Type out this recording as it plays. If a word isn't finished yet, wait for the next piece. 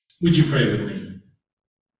Would you pray with me?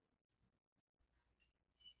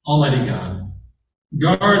 Almighty God,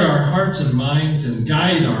 guard our hearts and minds and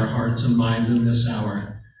guide our hearts and minds in this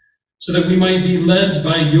hour, so that we might be led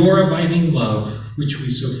by your abiding love, which we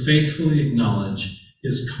so faithfully acknowledge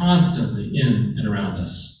is constantly in and around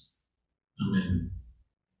us. Amen.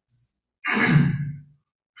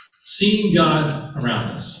 Seeing God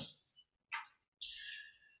around us.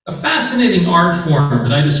 A fascinating art form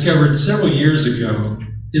that I discovered several years ago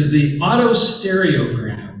is the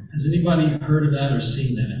autostereogram. Has anybody heard of that or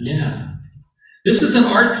seen that? Yeah. This is an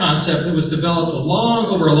art concept that was developed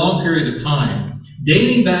over a long period of time,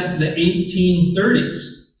 dating back to the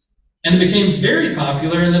 1830s, and became very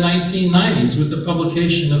popular in the 1990s with the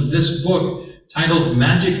publication of this book titled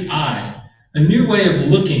Magic Eye, A New Way of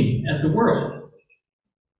Looking at the World.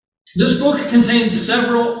 This book contains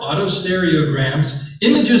several autostereograms,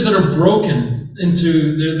 images that are broken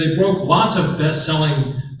into, they broke lots of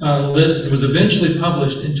best-selling lists and was eventually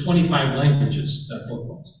published in 25 languages, that book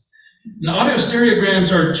was. Now,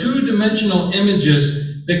 autostereograms are two-dimensional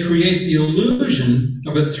images that create the illusion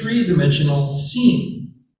of a three-dimensional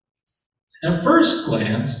scene. At first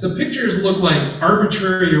glance, the pictures look like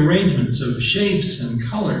arbitrary arrangements of shapes and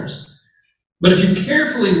colors. But if you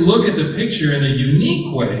carefully look at the picture in a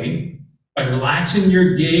unique way, by relaxing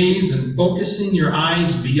your gaze and focusing your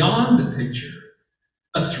eyes beyond the picture,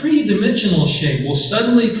 a three-dimensional shape will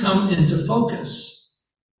suddenly come into focus.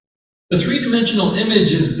 The three-dimensional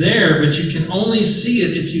image is there, but you can only see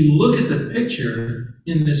it if you look at the picture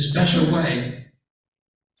in this special way.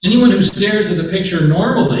 Anyone who stares at the picture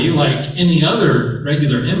normally, like any other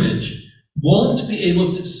regular image, won't be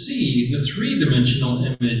able to see the three-dimensional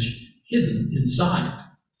image hidden inside.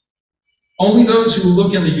 Only those who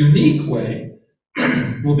look in the unique way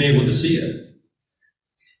will be able to see it.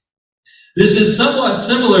 This is somewhat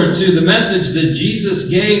similar to the message that Jesus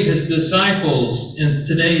gave his disciples in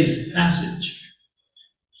today's passage.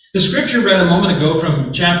 The scripture read a moment ago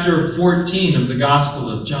from chapter 14 of the Gospel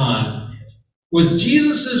of John was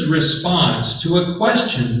Jesus' response to a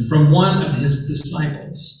question from one of his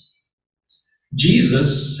disciples.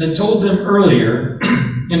 Jesus had told them earlier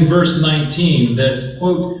in verse 19 that,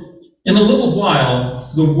 quote, "In a little while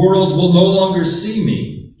the world will no longer see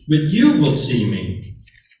me, but you will see me.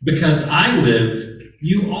 Because I live,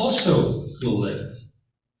 you also will live."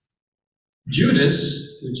 Judas,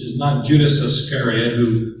 which is not Judas Iscariot,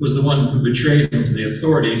 who was the one who betrayed him to the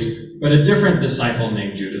authorities, but a different disciple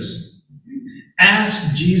named Judas,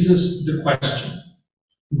 asked Jesus the question,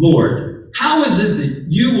 "Lord, how is it that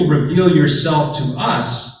you will reveal yourself to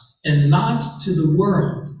us and not to the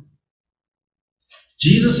world?"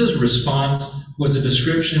 Jesus' response was a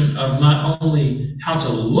description of not only how to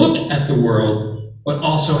look at the world, but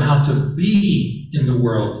also how to be in the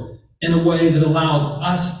world in a way that allows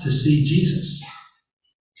us to see Jesus.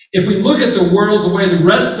 If we look at the world the way the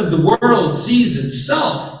rest of the world sees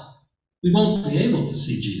itself, we won't be able to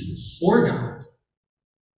see Jesus or God.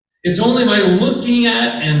 It's only by looking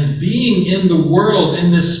at and being in the world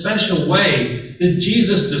in this special way that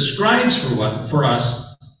Jesus describes for us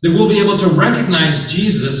that we'll be able to recognize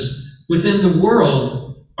Jesus within the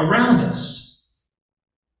world around us.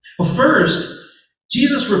 Well, first,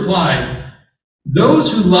 Jesus replied,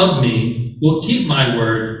 "Those who love me will keep my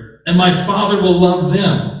word, and my Father will love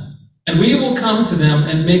them, and we will come to them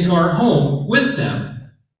and make our home with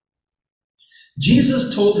them."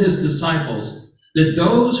 Jesus told his disciples that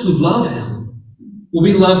those who love him will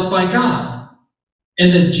be loved by God,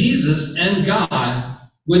 and that Jesus and God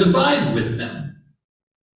would abide with them.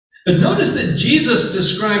 But notice that Jesus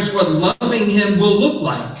describes what loving him will look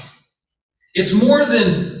like. It's more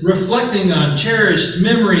than reflecting on cherished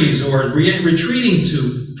memories or retreating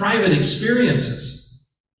to private experiences.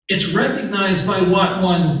 It's recognized by what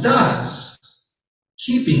one does,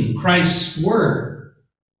 keeping Christ's word,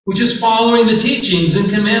 which is following the teachings and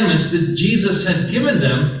commandments that Jesus had given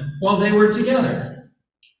them while they were together.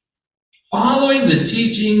 Following the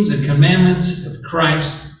teachings and commandments of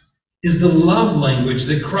Christ is the love language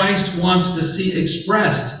that Christ wants to see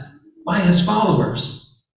expressed by his followers.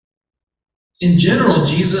 In general,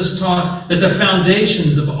 Jesus taught that the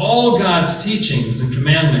foundations of all God's teachings and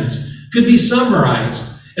commandments could be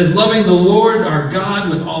summarized as loving the Lord our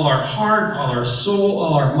God with all our heart, all our soul,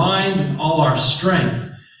 all our mind, and all our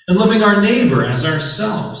strength, and loving our neighbor as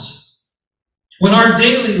ourselves. When our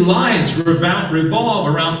daily lives revolve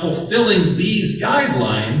around fulfilling these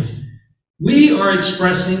guidelines, we are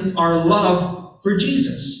expressing our love for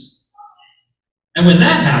Jesus. And when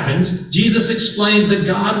that happens, Jesus explained that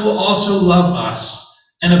God will also love us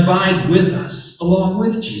and abide with us along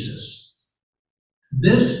with Jesus.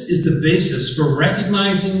 This is the basis for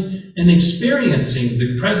recognizing and experiencing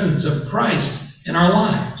the presence of Christ in our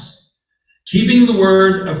lives. Keeping the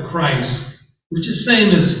word of Christ, which is the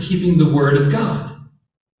same as keeping the word of God.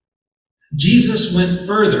 Jesus went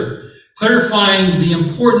further, clarifying the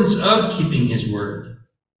importance of keeping his word.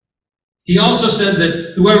 He also said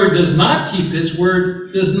that whoever does not keep his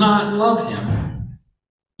word does not love him.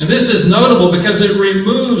 And this is notable because it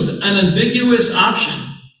removes an ambiguous option.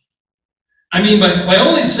 I mean, by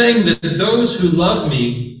only saying that those who love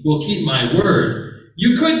me will keep my word,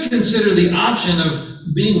 you could consider the option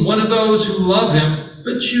of being one of those who love him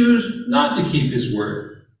but choose not to keep his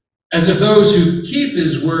word, as if those who keep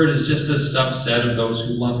his word is just a subset of those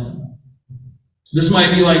who love him. This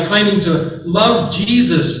might be like claiming to love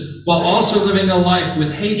Jesus while also living a life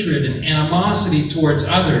with hatred and animosity towards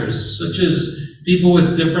others, such as people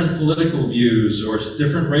with different political views or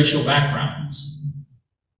different racial backgrounds.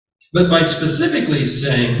 But by specifically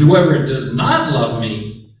saying, whoever does not love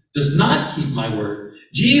me does not keep my word,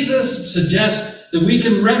 Jesus suggests that we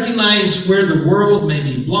can recognize where the world may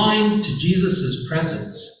be blind to Jesus'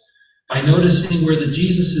 presence by noticing where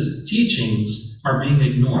Jesus' teachings are being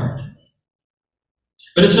ignored.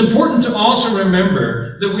 But it's important to also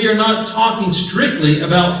remember that we are not talking strictly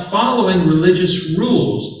about following religious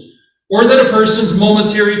rules, or that a person's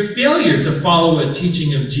momentary failure to follow a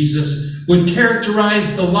teaching of Jesus would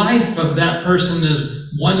characterize the life of that person as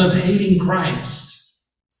one of hating Christ.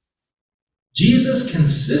 Jesus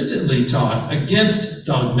consistently taught against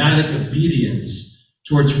dogmatic obedience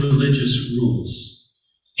towards religious rules.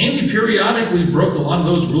 And he periodically broke a lot of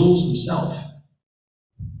those rules himself.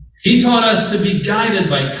 He taught us to be guided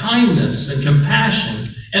by kindness and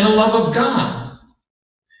compassion and a love of God.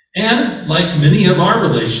 And like many of our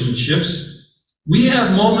relationships, we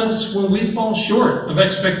have moments when we fall short of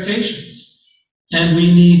expectations, and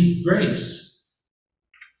we need grace.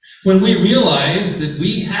 When we realize that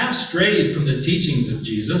we have strayed from the teachings of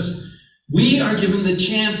Jesus, we are given the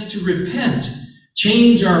chance to repent,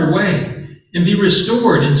 change our way, and be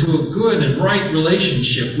restored into a good and right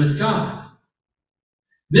relationship with God.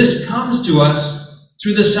 This comes to us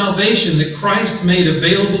through the salvation that Christ made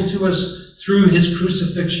available to us through his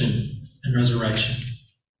crucifixion and resurrection.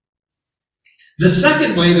 The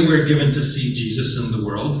second way that we're given to see Jesus in the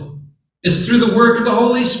world is through the work of the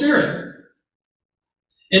Holy Spirit.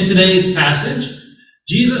 In today's passage,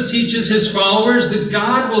 Jesus teaches his followers that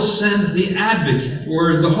God will send the advocate,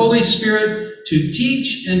 or the Holy Spirit, to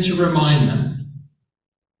teach and to remind them.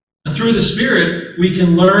 Now, through the Spirit, we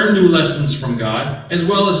can learn new lessons from God, as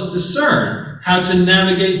well as discern how to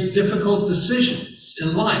navigate difficult decisions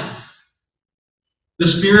in life. The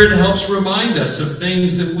Spirit helps remind us of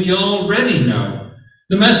things that we already know,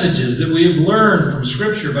 the messages that we have learned from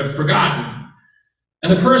Scripture but forgotten,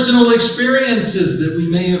 and the personal experiences that we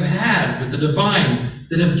may have had with the divine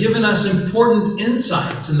that have given us important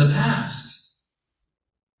insights in the past.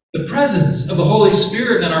 The presence of the Holy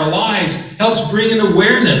Spirit in our lives helps bring an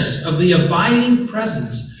awareness of the abiding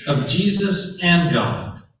presence of Jesus and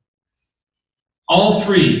God. All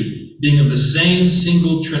three being of the same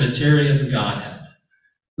single Trinitarian Godhead.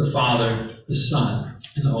 The Father, the Son,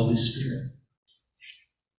 and the Holy Spirit.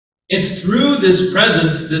 It's through this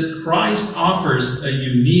presence that Christ offers a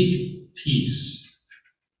unique peace.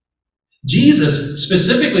 Jesus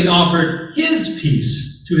specifically offered his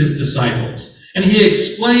peace to his disciples, and he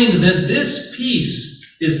explained that this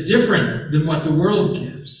peace is different than what the world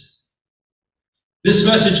gives. This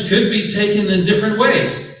message could be taken in different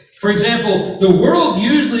ways. For example, the world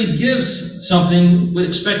usually gives something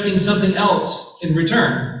expecting something else in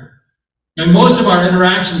return. And most of our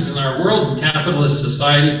interactions in our world in capitalist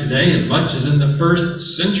society today, as much as in the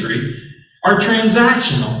first century, are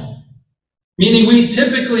transactional, meaning we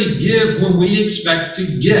typically give when we expect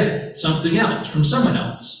to get something else from someone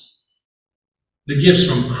else. The gifts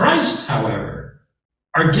from Christ, however,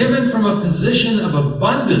 are given from a position of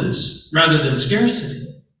abundance rather than scarcity.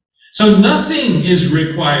 So nothing is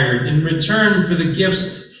required in return for the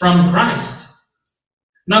gifts from Christ.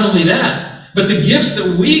 Not only that, but the gifts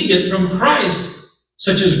that we get from Christ,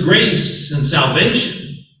 such as grace and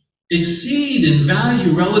salvation, exceed in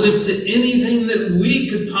value relative to anything that we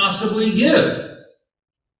could possibly give.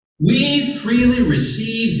 We freely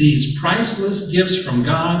receive these priceless gifts from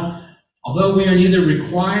God, although we are neither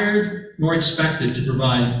required nor expected to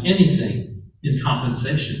provide anything in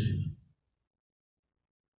compensation for them.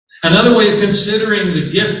 Another way of considering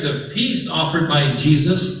the gift of peace offered by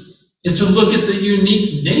Jesus is to look at the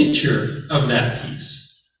unique nature of that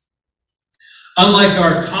peace. Unlike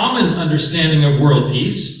our common understanding of world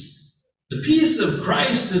peace, The peace of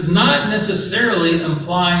Christ does not necessarily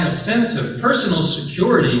imply a sense of personal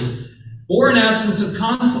security or an absence of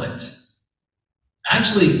conflict.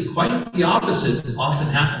 Actually, quite the opposite often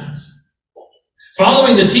happens.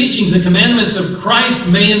 Following the teachings and commandments of Christ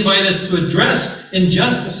may invite us to address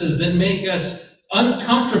injustices that make us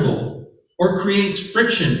uncomfortable or creates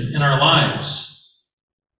friction in our lives.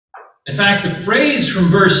 In fact, the phrase from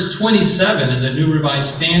verse 27 in the New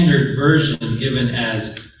Revised Standard Version, given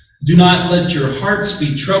as, "Do not let your hearts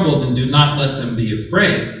be troubled and do not let them be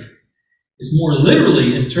afraid," is more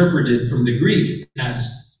literally interpreted from the Greek as,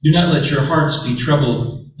 "Do not let your hearts be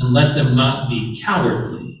troubled and let them not be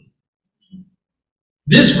cowardly."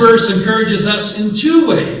 This verse encourages us in two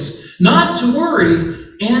ways: not to worry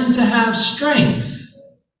and to have strength.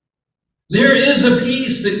 There is a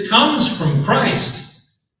peace that comes from Christ,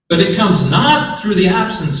 but it comes not through the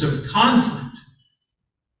absence of conflict,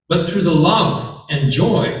 but through the love and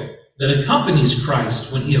joy that accompanies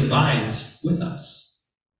Christ when he abides with us.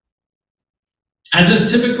 As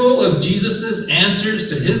is typical of Jesus' answers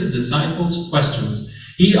to his disciples' questions,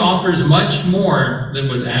 he offers much more than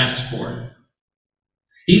was asked for.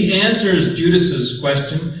 He answers Judas's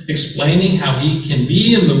question, explaining how he can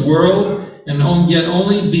be in the world and yet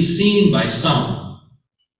only be seen by some,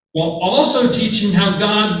 while also teaching how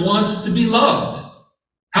God wants to be loved,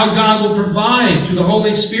 how God will provide through the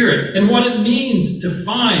Holy Spirit, and what it means to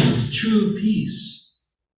find true peace.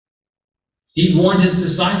 He warned his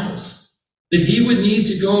disciples that he would need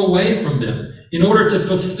to go away from them in order to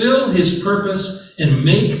fulfill his purpose and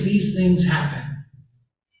make these things happen.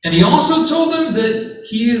 And he also told them that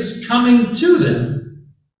he is coming to them.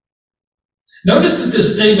 Notice that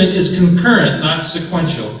this statement is concurrent, not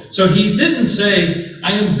sequential. So he didn't say,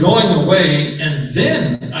 "I am going away and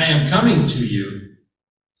then I am coming to you."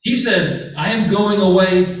 He said, "I am going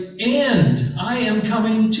away and I am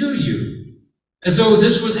coming to you," as though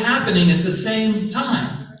this was happening at the same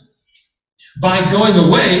time. By going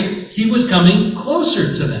away, he was coming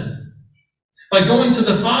closer to them. By going to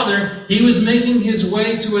the Father, he was making his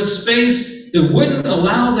way to a space that wouldn't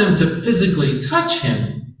allow them to physically touch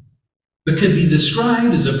him, but could be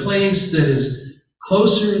described as a place that is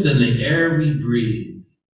closer than the air we breathe.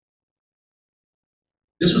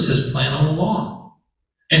 This was his plan all along.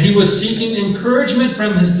 And he was seeking encouragement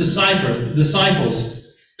from his disciples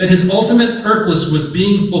that his ultimate purpose was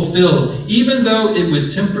being fulfilled, even though it would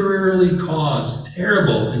temporarily cause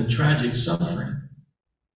terrible and tragic suffering.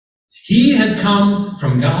 He had come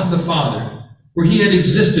from God the Father, where he had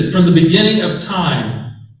existed from the beginning of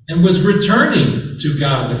time, and was returning to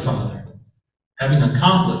God the Father, having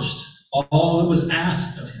accomplished all that was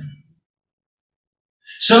asked of him.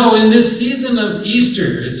 So in this season of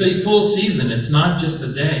Easter, it's a full season. It's not just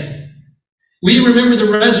a day. We remember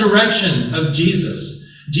the resurrection of Jesus.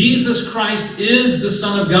 Jesus Christ is the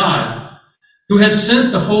Son of God, who had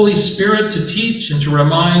sent the Holy Spirit to teach and to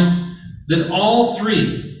remind that all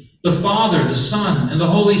three, the Father, the Son, and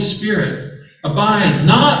the Holy Spirit, abide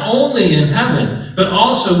not only in heaven, but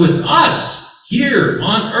also with us here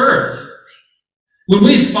on earth. When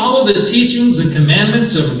we follow the teachings and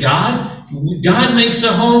commandments of God, God makes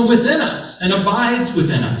a home within us and abides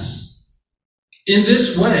within us. In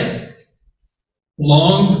this way,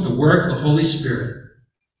 along with the work of the Holy Spirit,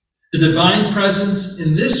 the divine presence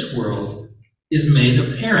in this world is made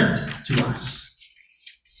apparent to us.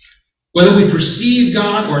 Whether we perceive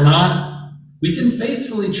God or not, we can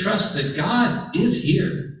faithfully trust that God is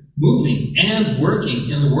here, moving and working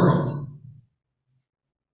in the world.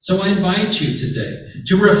 So I invite you today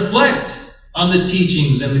to reflect on the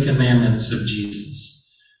teachings and the commandments of Jesus.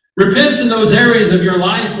 Repent in those areas of your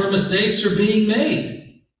life where mistakes are being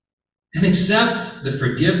made, and accept the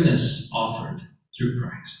forgiveness offered through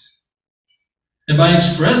Christ. And by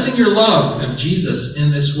expressing your love of Jesus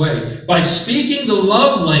in this way, by speaking the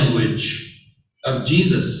love language of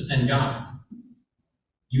Jesus and God,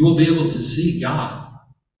 you will be able to see God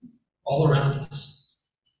all around us.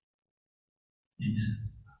 Amen.